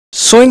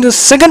So in the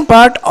second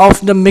part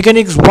of the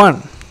mechanics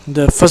 1,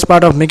 the first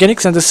part of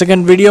mechanics and the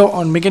second video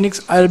on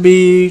mechanics, I'll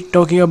be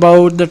talking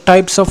about the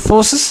types of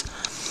forces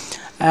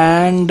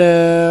and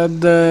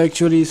the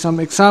actually some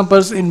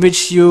examples in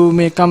which you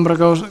may come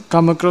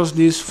across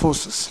these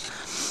forces.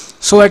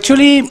 So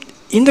actually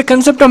in the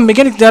concept of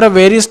mechanics there are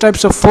various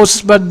types of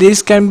forces, but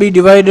these can be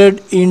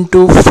divided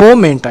into four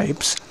main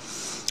types.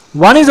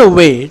 One is a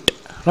weight,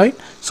 right?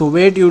 So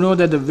weight, you know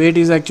that the weight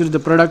is actually the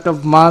product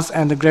of mass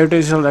and the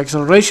gravitational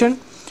acceleration.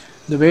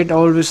 The weight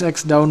always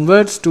acts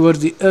downwards towards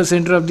the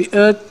center of the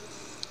earth,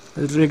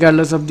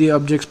 regardless of the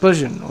object's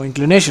position or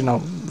inclination. Now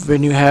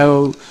when you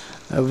have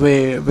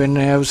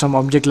some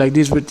object like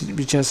this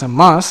which has some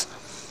mass,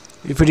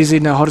 if it is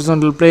in a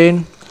horizontal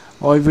plane,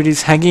 or if it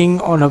is hanging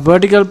on a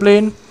vertical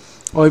plane,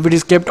 or if it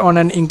is kept on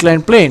an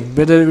inclined plane,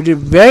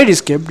 where it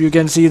is kept, you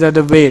can see that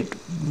the weight,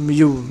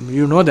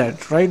 you know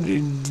that, right?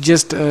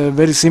 Just a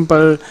very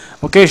simple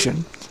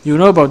occasion. You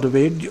know about the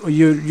weight,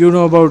 you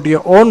know about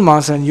your own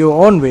mass and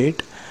your own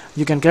weight.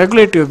 You can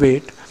calculate your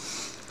weight.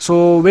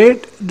 So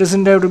weight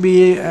doesn't have to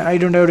be, I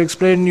don't have to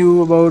explain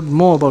you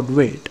more about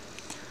weight.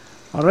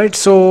 Alright,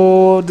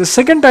 so the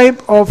second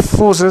type of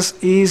forces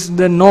is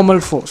the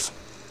normal force.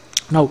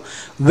 Now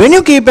when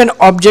you keep an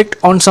object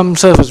on some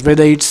surface,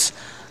 whether it's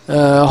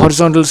a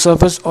horizontal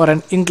surface or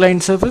an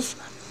inclined surface,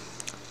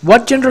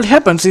 what generally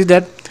happens is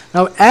that,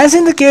 now as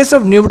in the case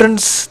of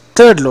Newton's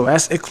third law,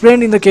 as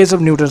explained in the case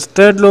of Newton's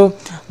third law,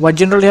 what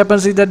generally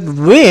happens is that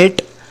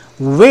weight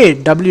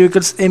W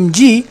equals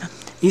mg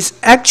is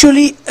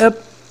actually a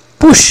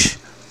push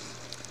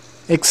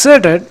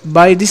exerted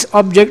by this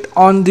object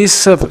on this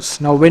surface.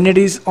 Now when it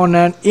is on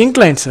an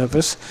inclined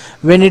surface,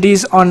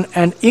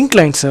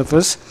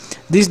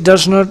 this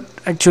does not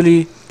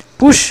actually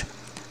push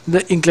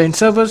the inclined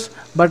surface,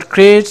 but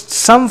creates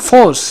some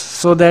force,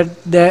 so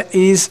that there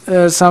is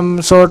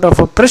some sort of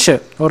a pressure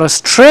or a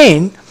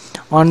strain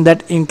on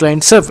that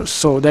inclined surface.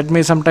 So that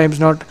may sometimes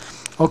not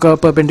occur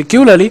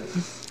perpendicularly,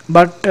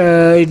 but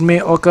it may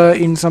occur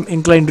in some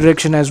inclined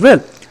direction as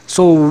well.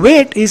 So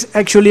weight is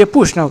actually a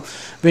push. Now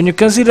when you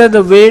consider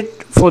the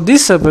weight for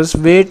this surface,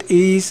 weight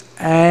is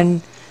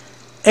an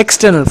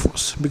external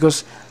force,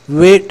 because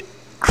weight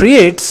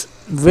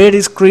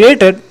is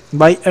created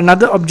by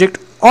another object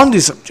on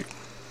this object.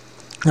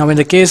 Now in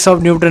the case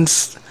of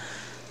Newton's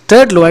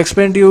third law, I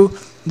explained to you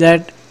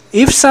that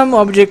if some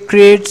object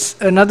creates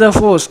another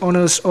force on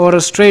or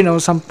a strain or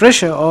some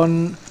pressure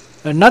on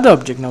another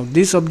object, now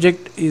this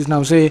object is,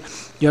 now say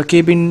you are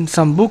keeping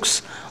some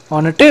books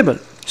on a table.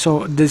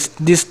 So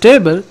this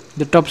table,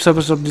 the top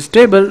surface of this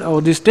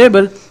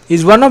table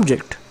is one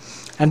object,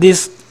 and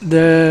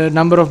the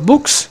number of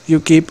books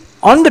you keep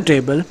on the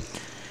table,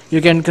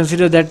 you can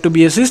consider that to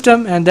be a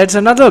system, and that's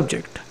another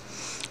object.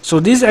 So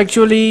this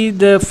actually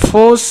the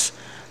force,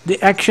 the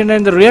action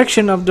and the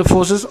reaction of the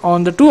forces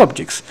on the two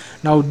objects.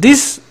 Now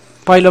this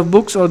pile of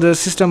books or the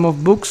system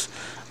of books,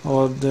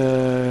 or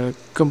the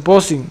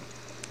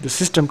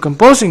system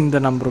composing the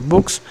number of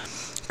books,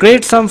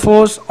 create some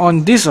force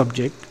on this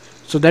object.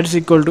 So that is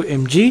equal to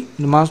mg,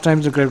 the mass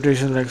times the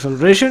gravitational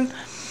acceleration,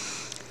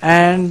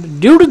 and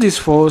due to this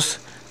force,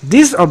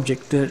 this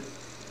object, the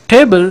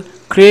table,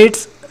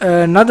 creates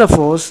another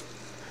force,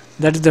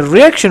 that is the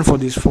reaction for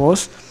this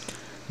force.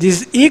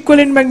 This is equal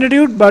in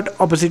magnitude but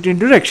opposite in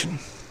direction.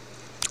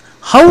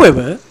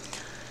 However,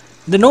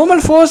 the normal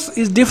force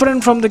is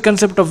different from the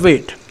concept of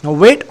weight. Now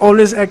weight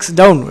always acts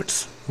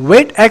downwards.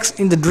 Weight acts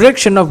in the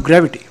direction of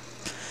gravity.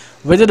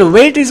 Whether the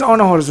weight is on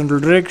a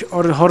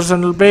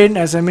horizontal plane,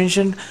 as I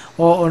mentioned,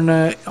 or on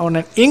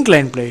an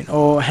inclined plane,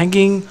 or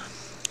hanging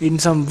in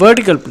some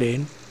vertical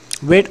plane,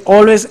 weight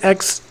always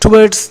acts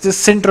towards the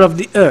center of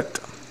the earth,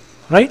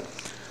 right?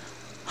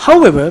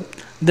 However,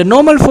 the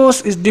normal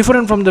force is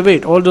different from the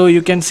weight, although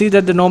you can see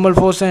that the normal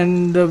force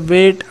and the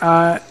weight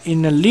are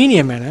in a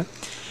linear manner.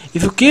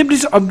 If you keep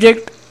this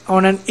object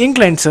on an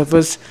inclined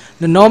surface,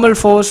 the normal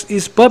force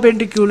is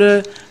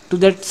perpendicular to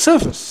that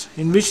surface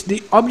in which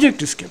the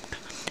object is kept.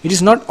 It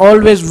is not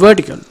always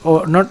vertical,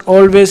 or not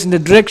always in the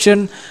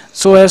direction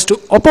so as to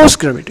oppose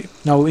gravity.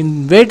 Now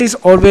in weight is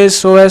always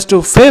so as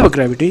to favor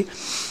gravity,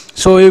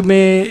 so you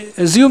may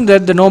assume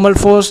that the normal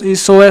force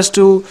is so as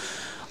to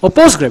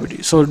oppose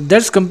gravity. So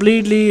that's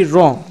completely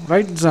wrong,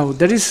 right? So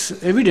that is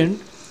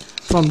evident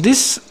from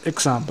this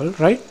example,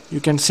 right? You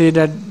can say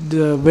that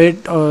the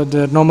weight or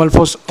the normal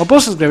force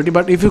opposes gravity,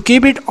 but if you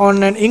keep it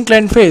on an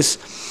inclined face,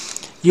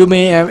 you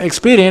may have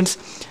experienced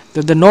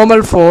that the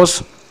normal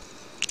force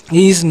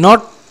is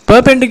not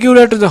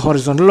perpendicular to the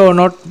horizontal, or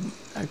not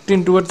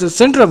acting towards the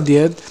center of the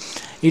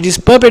earth. It is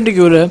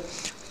perpendicular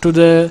to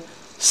the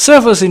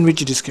surface in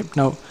which it is kept.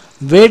 Now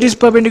weight is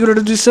perpendicular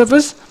to this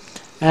surface,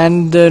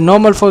 and the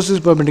normal force is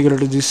perpendicular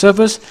to this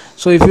surface.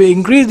 So if you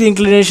increase the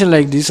inclination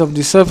like this of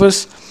the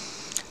surface,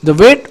 the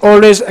weight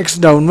always acts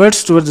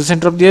downwards towards the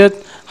center of the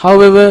earth.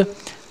 However,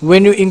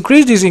 when you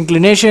increase this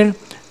inclination,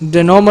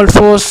 the normal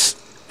force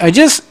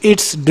adjusts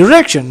its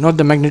direction, not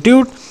the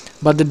magnitude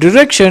but the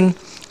direction,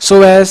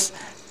 so as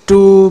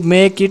to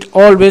make it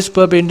always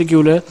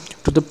perpendicular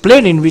to the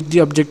plane in which the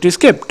object is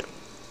kept.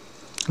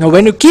 Now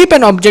when you keep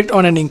an object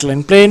on an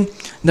inclined plane,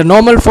 the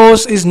normal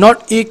force is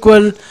not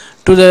equal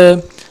to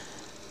the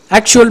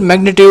actual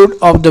magnitude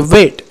of the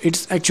weight.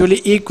 It's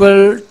actually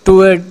equal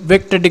to a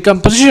vector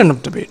decomposition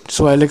of the weight.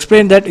 So I'll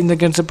explain that in the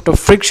concept of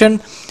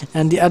friction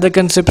and the other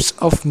concepts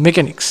of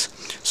mechanics.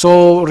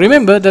 So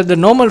remember that the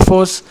normal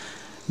force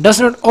does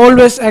not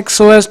always act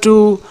so as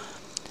to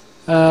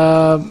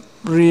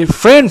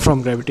refrain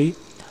from gravity,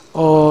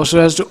 or so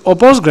as to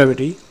oppose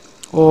gravity,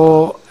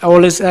 or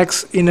always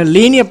acts in a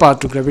linear path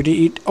to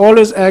gravity. It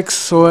always acts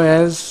so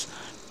as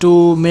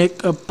to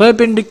make a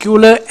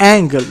perpendicular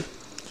angle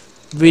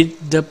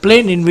with the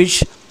plane in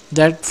which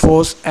that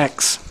force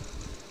acts.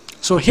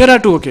 So here are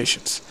two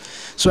occasions.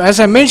 So as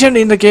I mentioned,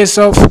 in the case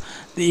of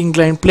the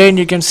inclined plane,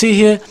 you can see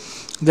here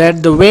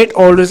that the weight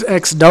always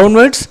acts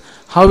downwards.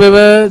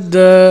 However,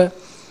 the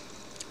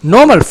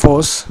normal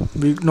force,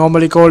 we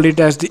normally call it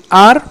as the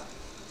R,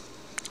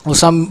 or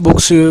some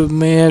books you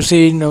may have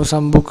seen, or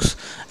some books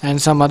and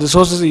some other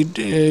sources, it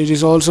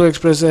is also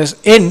expressed as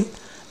N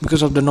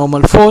because of the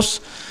normal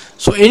force.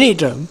 So any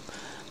term,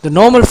 the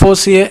normal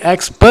force here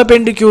acts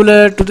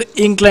perpendicular to the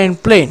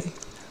inclined plane,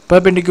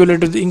 perpendicular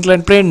to the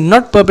inclined plane,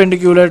 not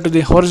perpendicular to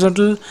the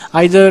horizontal,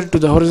 either to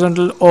the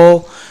horizontal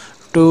or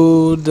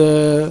to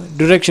the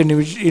direction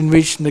in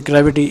which the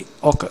gravity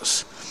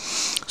occurs.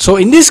 So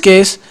in this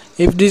case,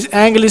 if this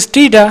angle is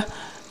theta,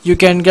 you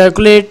can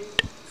calculate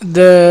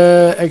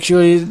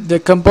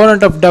the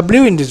component of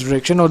W in this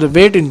direction, or the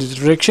weight in this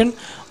direction,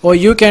 or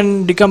you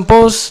can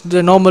decompose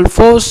the normal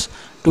force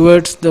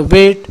towards the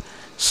weight,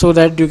 so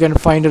that you can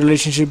find a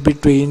relationship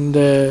between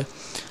the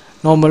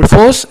normal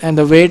force and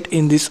the weight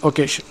in this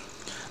occasion.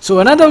 So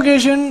another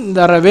occasion,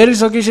 there are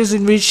various occasions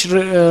in which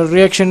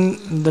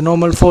reaction the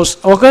normal force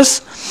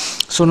occurs.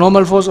 So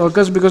normal force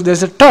occurs because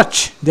there's a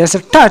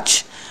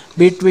touch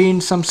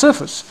between some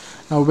surface.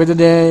 Now whether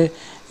there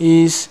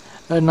is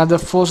another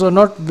force or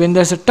not, when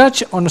there's a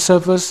touch on a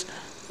surface,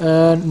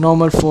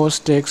 normal force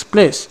takes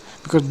place,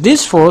 because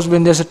this force,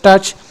 when there's a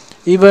touch,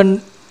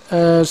 even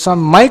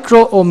some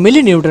micro or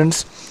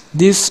millinewtons,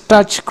 this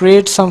touch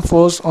creates some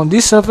force on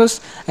this surface.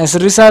 As a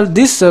result,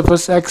 this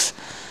surface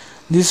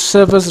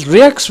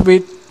reacts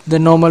with the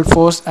normal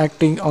force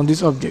acting on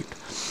this object.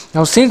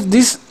 Now since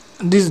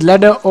this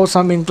ladder or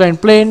some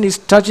inclined plane is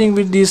touching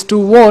with these two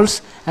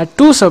walls at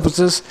two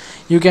surfaces,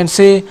 you can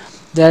say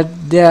that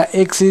there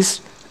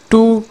exist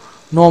two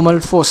normal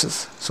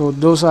forces. So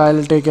those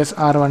I'll take as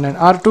R1 and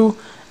R2,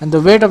 and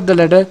the weight of the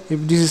ladder,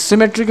 if this is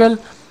symmetrical,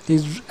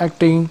 is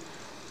acting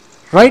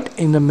right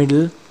in the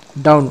middle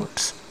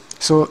downwards.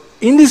 So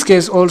in this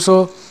case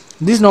also,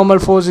 this normal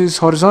force is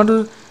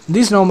horizontal,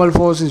 this normal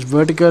force is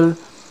vertical,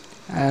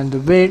 and the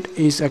weight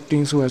is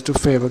acting so as to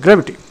favor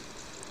gravity.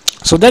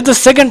 So that's the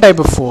second type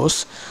of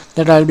force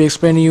that I'll be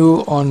explaining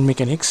you on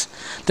mechanics.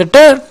 The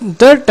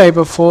third type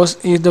of force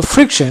is the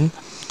friction,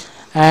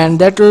 and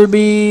that will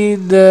be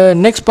the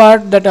next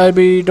part that I'll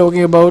be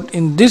talking about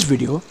in this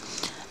video.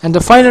 And the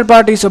final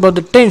part is about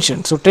the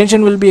tension. So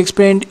tension will be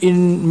explained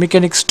in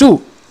mechanics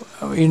 2,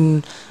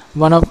 in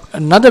one of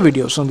another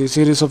videos on the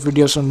series of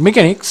videos on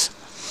mechanics.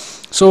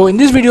 So in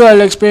this video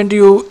I'll explain to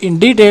you in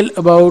detail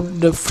about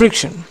the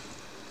friction.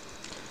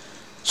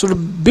 So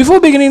before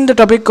beginning the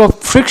topic of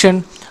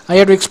friction, I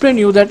have to explain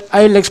you that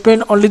I will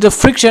explain only the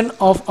friction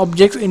of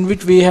objects in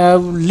which we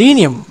have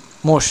linear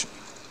motion.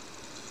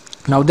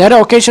 Now there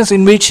are occasions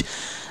in which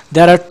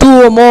there are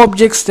two or more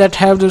objects that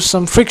have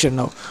some friction.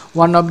 Now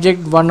one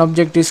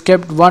object is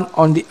kept one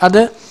on the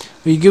other.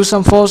 We give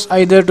some force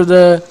either to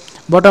the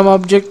bottom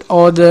object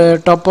or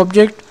the top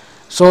object,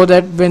 so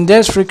that when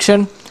there's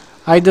friction,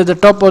 either the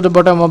top or the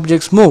bottom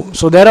objects move.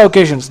 So there are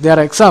occasions, there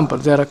are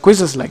examples, there are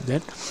quizzes like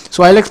that.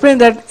 So I'll explain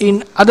that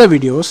in other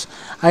videos.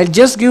 I'll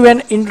just give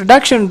an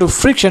introduction to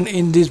friction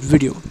in this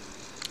video.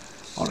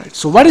 Alright,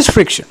 so what is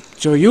friction?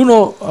 So you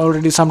know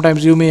already,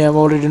 sometimes you may have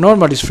already known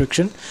what is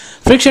friction.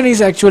 Friction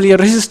is actually a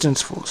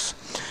resistance force.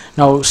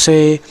 Now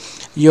say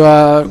you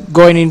are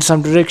going in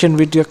some direction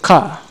with your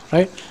car,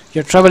 right?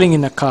 You're traveling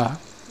in a car.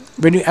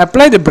 When you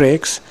apply the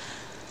brakes,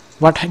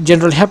 what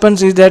generally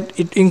happens is that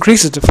it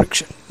increases the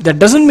friction. That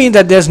doesn't mean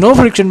that there's no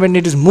friction when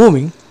it is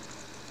moving.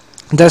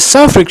 There's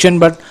some friction,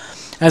 but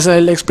as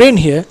I'll explain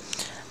here,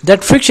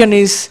 that friction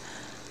is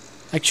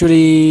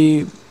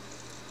actually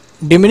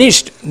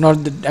diminished, not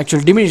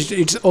actually diminished,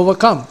 it's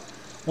overcome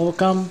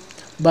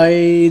by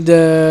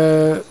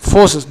the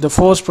forces, the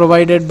force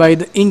provided by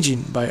the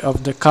engine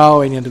of the car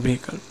or any other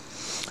vehicle.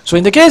 So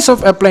in the case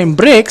of applying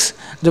brakes,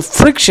 the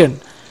friction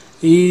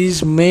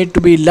is made to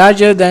be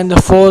larger than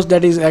the force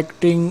that is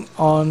acting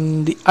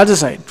on the other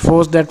side,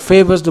 force that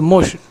favors the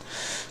motion.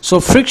 So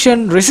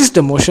friction resists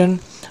the motion,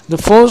 the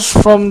force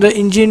from the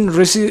engine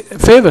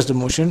favors the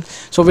motion.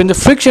 So when the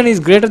friction is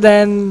greater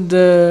than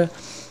the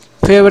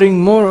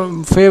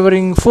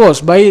favoring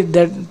force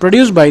that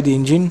produced by the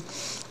engine,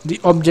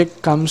 the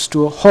object comes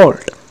to a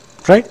halt,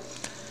 right?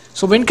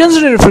 So when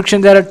considering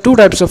friction, there are two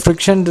types of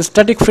friction: the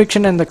static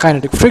friction and the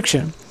kinetic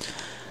friction.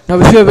 Now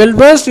if you are well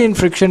versed in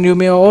friction, you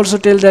may also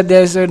tell that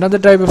there is another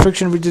type of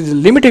friction which is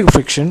limiting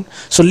friction.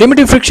 So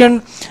limiting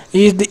friction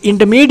is the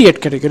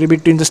intermediate category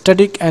between the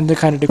static and the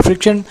kinetic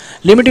friction.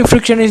 Limiting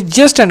friction is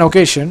just an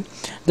occasion,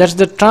 that's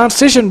the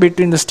transition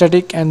between the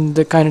static and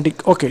the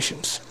kinetic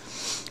occasions.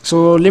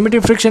 So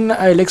limiting friction,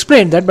 I will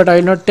explain that, but I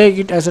will not take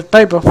it as a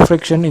type of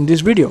friction in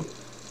this video.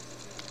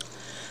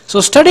 So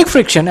static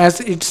friction,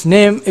 as its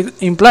name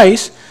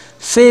implies,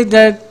 say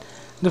that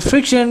the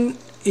friction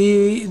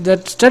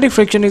that static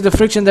friction is the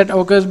friction that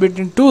occurs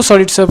between two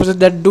solid surfaces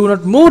that do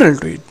not move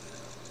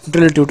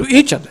relative to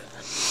each other.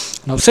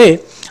 Now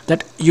say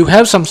that you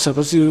have some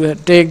surface, you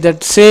take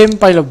that same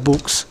pile of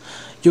books,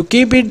 you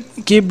keep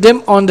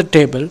them on the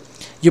table,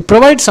 you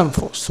provide some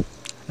force.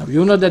 Now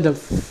you know that the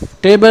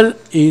table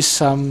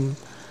is a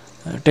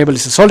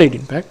solid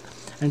in fact,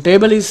 and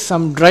table is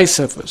some dry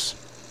surface,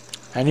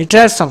 and it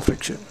has some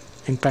friction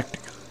in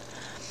practical.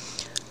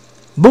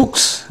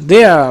 Books,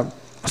 they are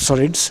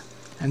solids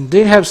and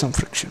they have some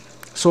friction.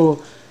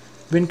 So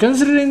when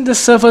considering the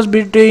surface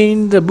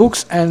between the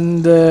books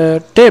and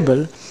the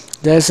table,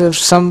 there is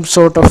some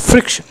sort of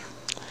friction.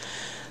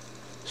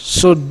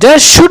 So there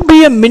should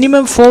be a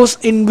minimum force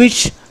in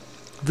which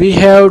we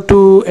have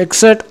to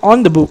exert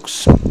on the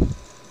books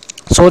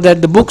so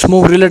that the books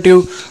move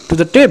relative to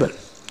the table.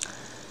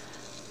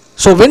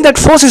 So when that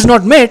force is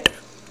not met,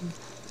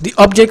 the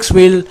objects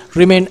will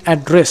remain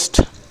at rest.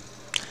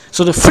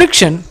 So the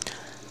friction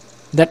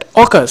that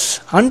occurs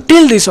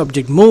until this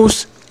object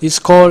moves is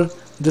called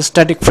the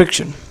static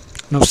friction.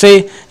 Now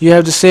say you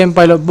have the same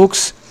pile of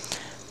books,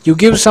 you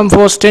give some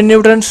force 10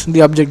 newtons,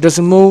 the object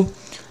doesn't move.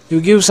 You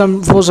give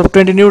some force of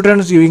 20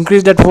 newtons, you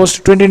increase that force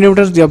to 20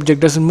 newtons, the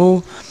object doesn't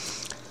move.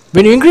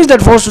 When you increase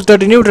that force to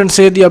 30 newtons,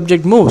 say the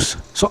object moves.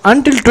 So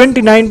until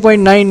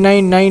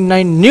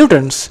 29.9999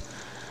 newtons,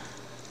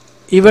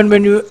 even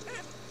when you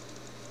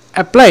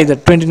apply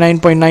that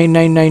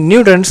 29.999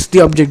 newtons,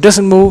 the object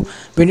doesn't move.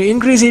 When you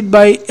increase it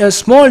by a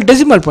small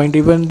decimal point,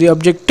 even the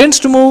object tends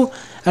to move,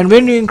 and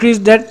when you increase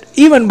that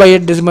even by a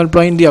decimal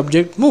point, the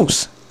object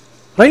moves,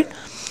 right?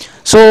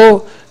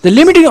 So the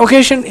limiting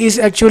occasion is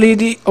actually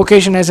the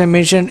occasion, as I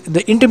mentioned,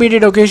 the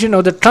intermediate occasion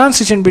or the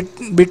transition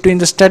between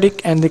the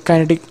static and the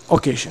kinetic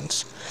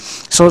occasions.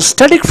 So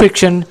static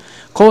friction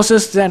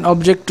causes an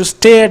object to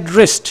stay at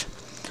rest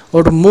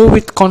or to move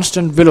with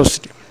constant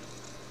velocity.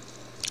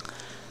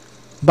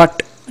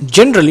 But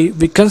generally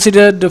we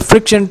consider the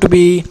friction to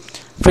be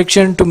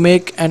friction to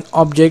make an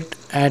object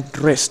at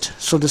rest.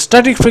 So the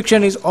static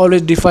friction is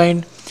always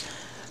defined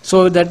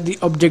so that the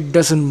object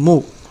doesn't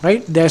move,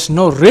 right? There's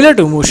no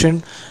relative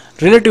motion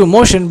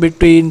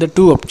between the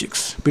two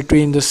objects,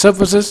 between the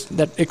surfaces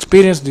that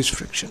experience this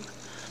friction.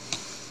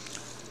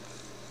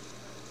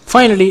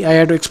 Finally, I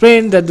have to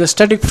explain that the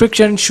static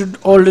friction should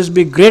always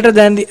be greater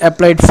than the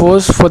applied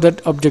force for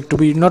that object to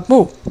be not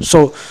move.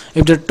 So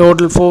if the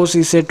total force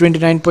is say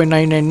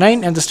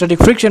 29.999 and the static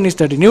friction is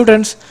 30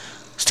 newtons,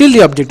 still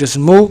the object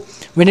doesn't move.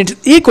 When it is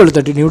equal to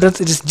 30 newtons,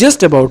 it is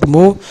just about to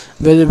move.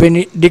 When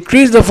you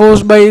decrease the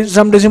force by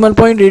some decimal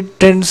point, it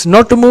tends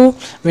not to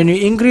move. When you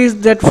increase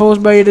that force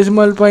by a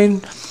decimal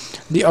point,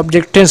 the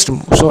object tends to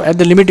move. So at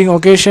the limiting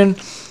occasion,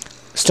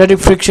 static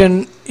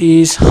friction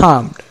is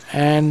harmed,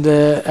 and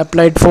the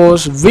applied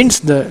force wins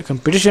the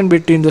competition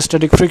between the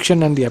static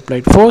friction and the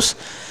applied force.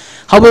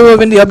 However,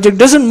 when the object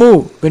doesn't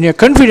move, when you are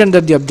confident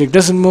that the object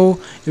doesn't move,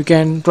 you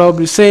can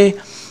probably say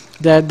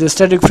that the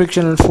static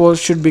frictional force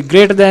should be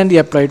greater than the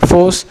applied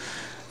force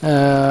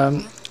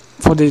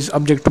for this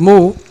object to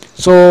move.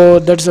 So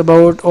that's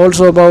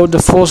also about the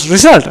force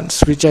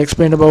resultants, which I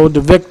explained about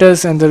the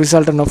vectors and the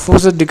resultant of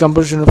forces,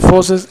 decomposition of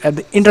forces at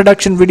the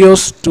introduction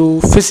videos to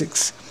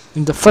physics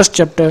in the first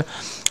chapter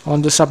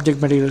on the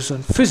subject materials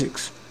on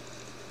physics.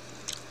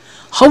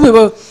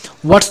 However,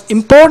 what's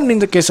important in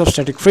the case of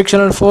static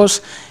frictional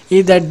force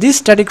is that this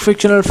static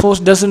frictional force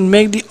doesn't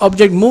make the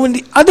object move in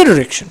the other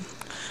direction.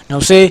 Now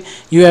say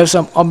you have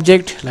some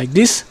object like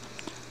this,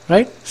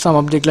 right? Some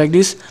object like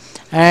this,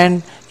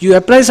 and you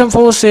apply some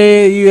force,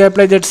 say you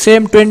apply that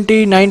same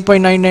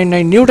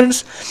 29.999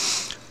 newtons,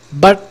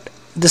 but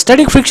the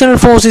static frictional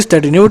force is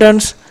 30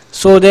 newtons.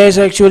 So there is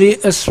actually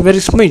a very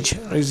smidge,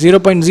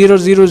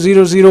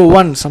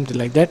 0.00001, something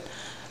like that,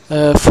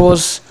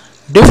 force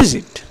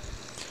deficit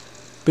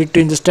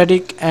between the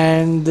static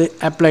and the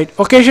applied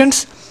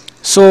occasions.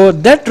 So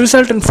that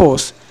resultant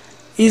force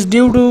is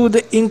due to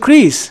the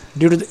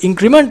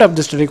increment of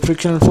the static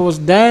frictional force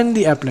than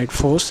the applied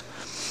force.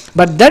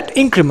 But that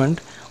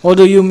increment,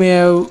 although you may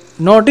have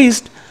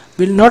noticed,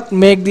 will not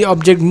make the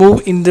object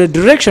move in the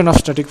direction of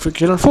static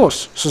frictional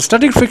force. So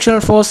static frictional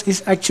force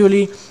is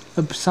actually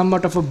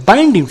somewhat of a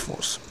binding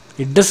force.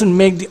 It doesn't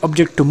make the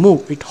object to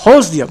move, it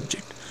holds the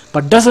object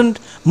but doesn't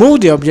move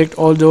the object,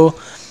 although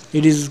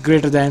it is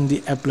greater than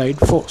the applied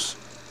force.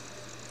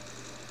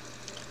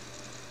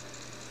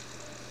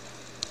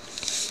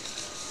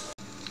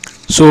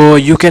 So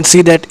you can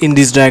see that in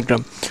this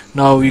diagram.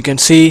 Now you can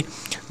see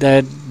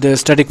that the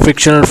static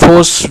frictional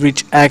force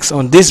which acts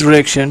on this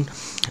direction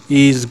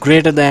is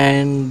greater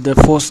than the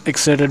force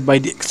exerted by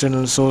the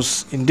external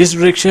source in this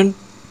direction.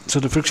 So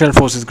the frictional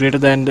force is greater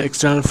than the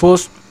external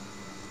force,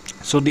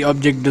 so the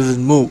object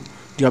doesn't move,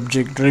 the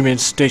object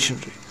remains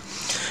stationary.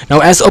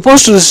 Now, as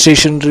opposed to the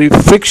stationary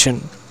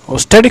friction or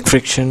static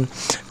friction,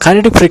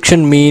 kinetic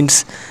friction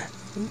means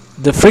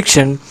the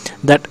friction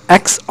that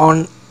acts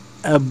on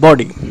a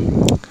body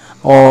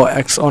or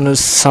acts on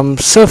some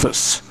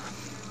surface,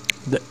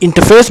 the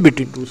interface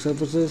between two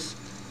surfaces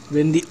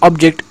when the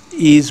object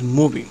is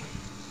moving.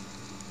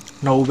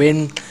 Now,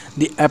 when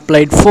the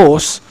applied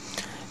force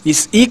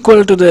is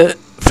equal to the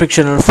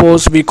frictional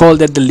force, we call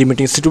that the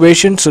limiting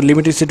situation. So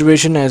limiting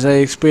situation, as I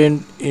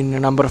explained in a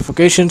number of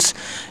occasions,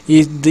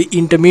 is the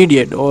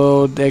intermediate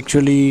or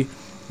actually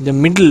the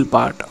middle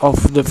part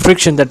of the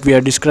friction that we are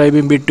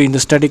describing between the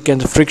static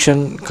and the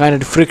friction,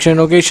 kinetic friction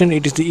occasion.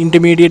 It is the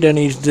intermediate and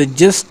it is the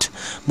just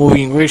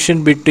moving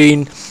equation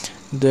between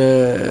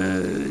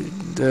the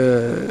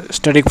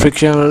static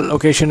frictional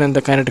occasion and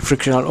the kinetic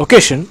frictional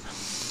occasion.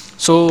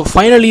 So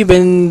finally,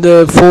 when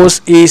the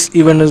force is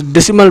even a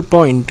decimal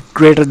point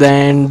greater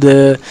than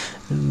the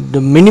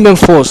minimum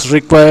force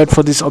required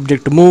for this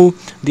object to move,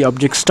 the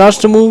object starts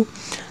to move,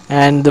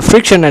 and the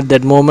friction at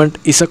that moment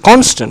is a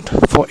constant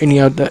for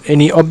any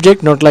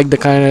object, not like the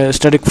kind of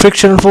static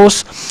frictional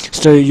force.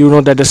 So you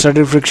know that the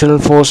static frictional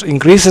force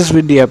increases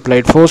with the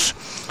applied force,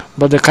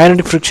 but the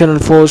kinetic frictional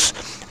force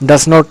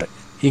does not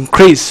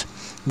increase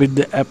with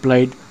the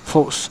applied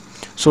force.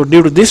 So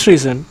due to this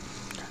reason,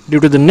 due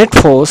to the net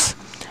force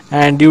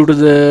and due to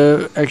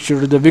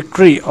the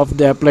victory of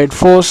the applied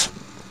force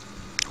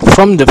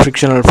from the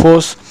frictional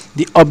force,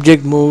 the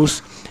object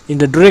moves in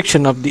the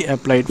direction of the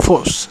applied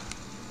force.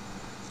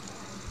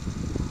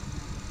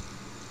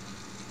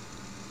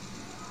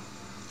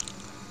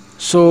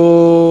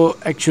 So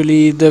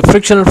actually the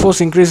frictional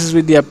force increases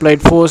with the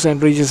applied force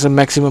and reaches a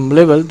maximum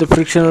level. The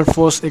frictional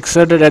force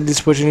exerted at this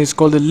position is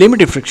called the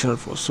limiting frictional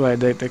force. So I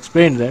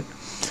explained that.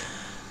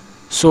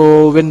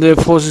 So when the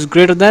force is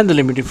greater than the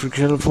limiting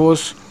frictional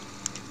force,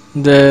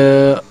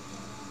 the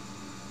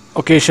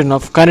occasion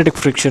of kinetic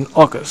friction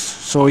occurs.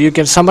 So you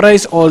can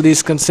summarize all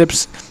these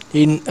concepts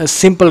in a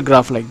simple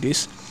graph like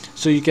this.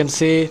 So you can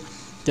say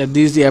that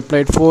this is the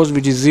applied force,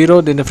 which is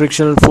 0, then the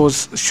frictional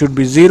force should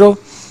be 0.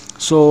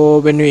 So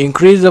when you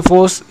increase the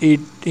force, it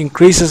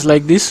increases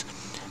like this,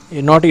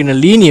 not in a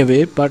linear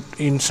way but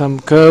in some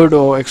curved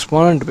or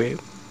exponent way,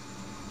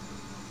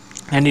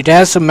 and it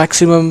has a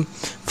maximum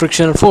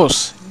frictional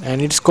force,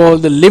 and it's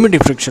called the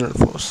limiting frictional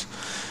force.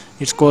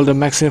 It's called the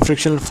maximum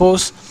frictional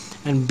force,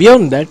 and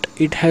beyond that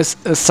it has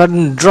a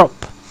sudden drop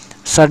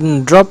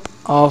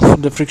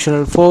of the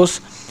frictional force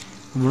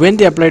when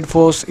the applied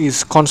force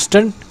is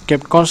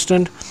kept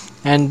constant,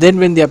 and then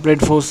when the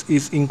applied force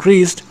is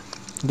increased,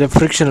 the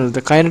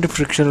kinetic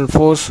frictional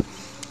force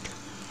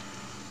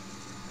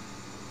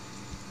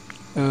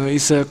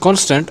is a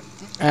constant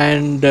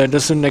and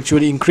doesn't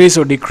actually increase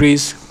or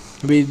decrease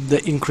with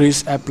the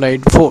increased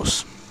applied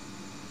force.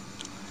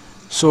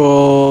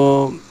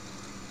 So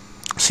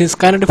since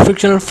kinetic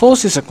frictional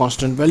force is a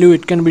constant value,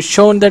 it can be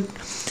shown that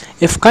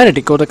F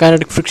kinetic, or the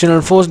kinetic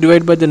frictional force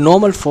divided by the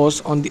normal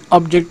force on the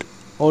object,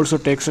 also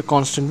takes a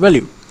constant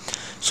value.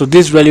 So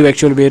this value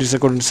actually varies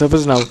according to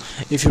surface. Now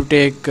if you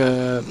take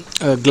a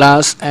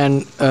glass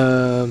and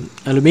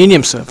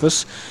aluminium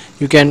surface,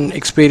 you can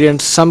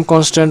experience some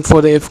constant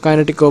for the F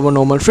kinetic over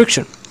normal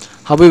friction.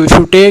 However, if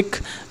you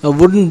take a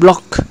wooden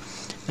block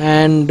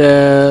and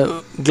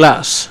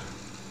glass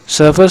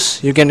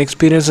surface, you can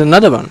experience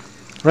another one,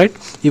 right?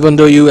 Even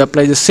though you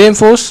apply the same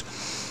force,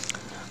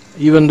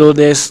 even though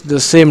there's the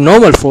same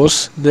normal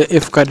force, the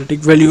F kinetic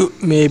value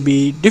may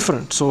be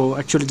different. So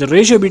actually the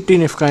ratio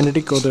between F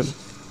kinetic or the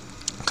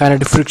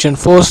kinetic friction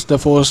force, the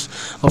force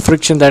of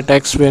friction that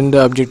acts when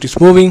the object is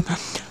moving,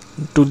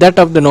 to that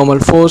of the normal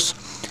force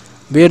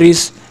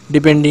varies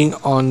depending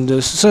on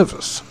the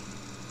surface,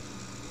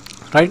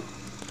 right?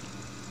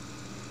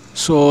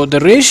 So the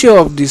ratio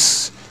of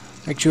this,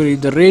 actually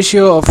the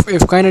ratio of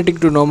F kinetic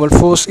to normal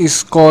force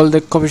is called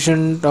the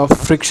coefficient of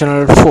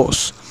frictional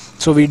force.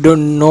 So we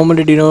don't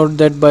normally denote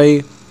that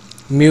by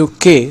mu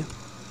k,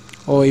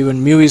 or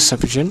even mu is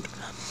sufficient.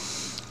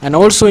 And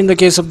also in the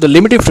case of the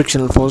limiting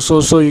frictional force,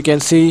 so you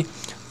can see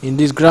in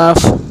this graph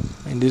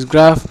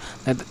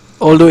that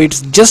although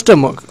it's just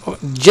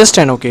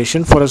an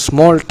occasion for a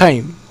small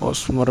time or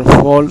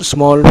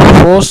small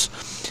force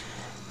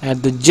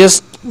at the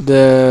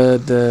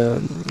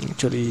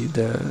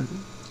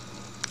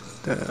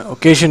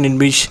occasion in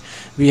which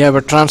we have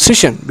a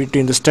transition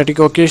between the static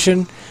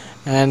occasion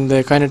and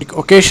the kinetic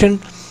occasion,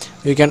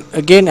 we can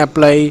again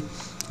apply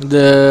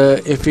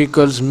the F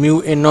equals mu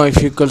n, or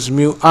F equals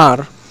mu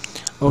r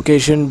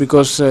occasion,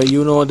 because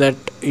you know that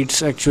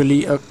it's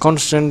actually a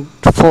constant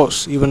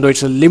force, even though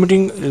it's a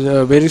limiting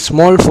very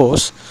small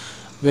force.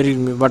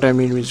 What I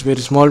mean is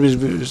very small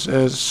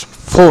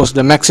force,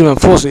 the maximum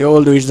force,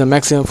 although it's the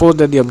maximum force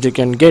that the object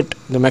can get,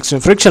 the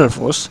maximum frictional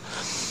force,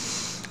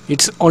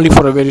 it's only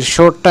for a very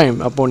short time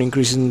upon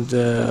increasing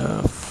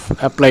the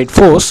applied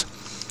force.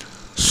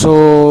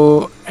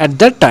 So at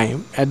the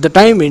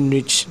time in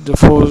which the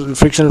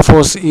frictional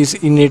force is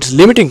in its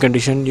limiting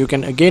condition, you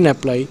can again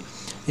apply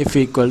F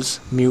equals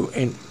mu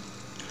n.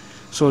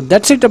 So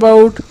that's it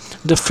about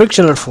the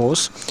frictional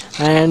force,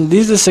 and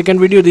this is the second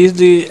video. This is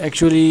the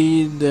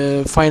actually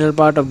the final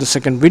part of the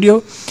second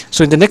video.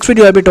 So in the next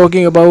video I'll be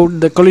talking about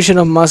the collision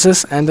of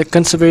masses and the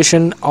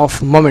conservation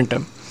of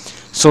momentum.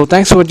 So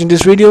thanks for watching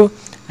this video,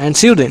 and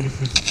see you then.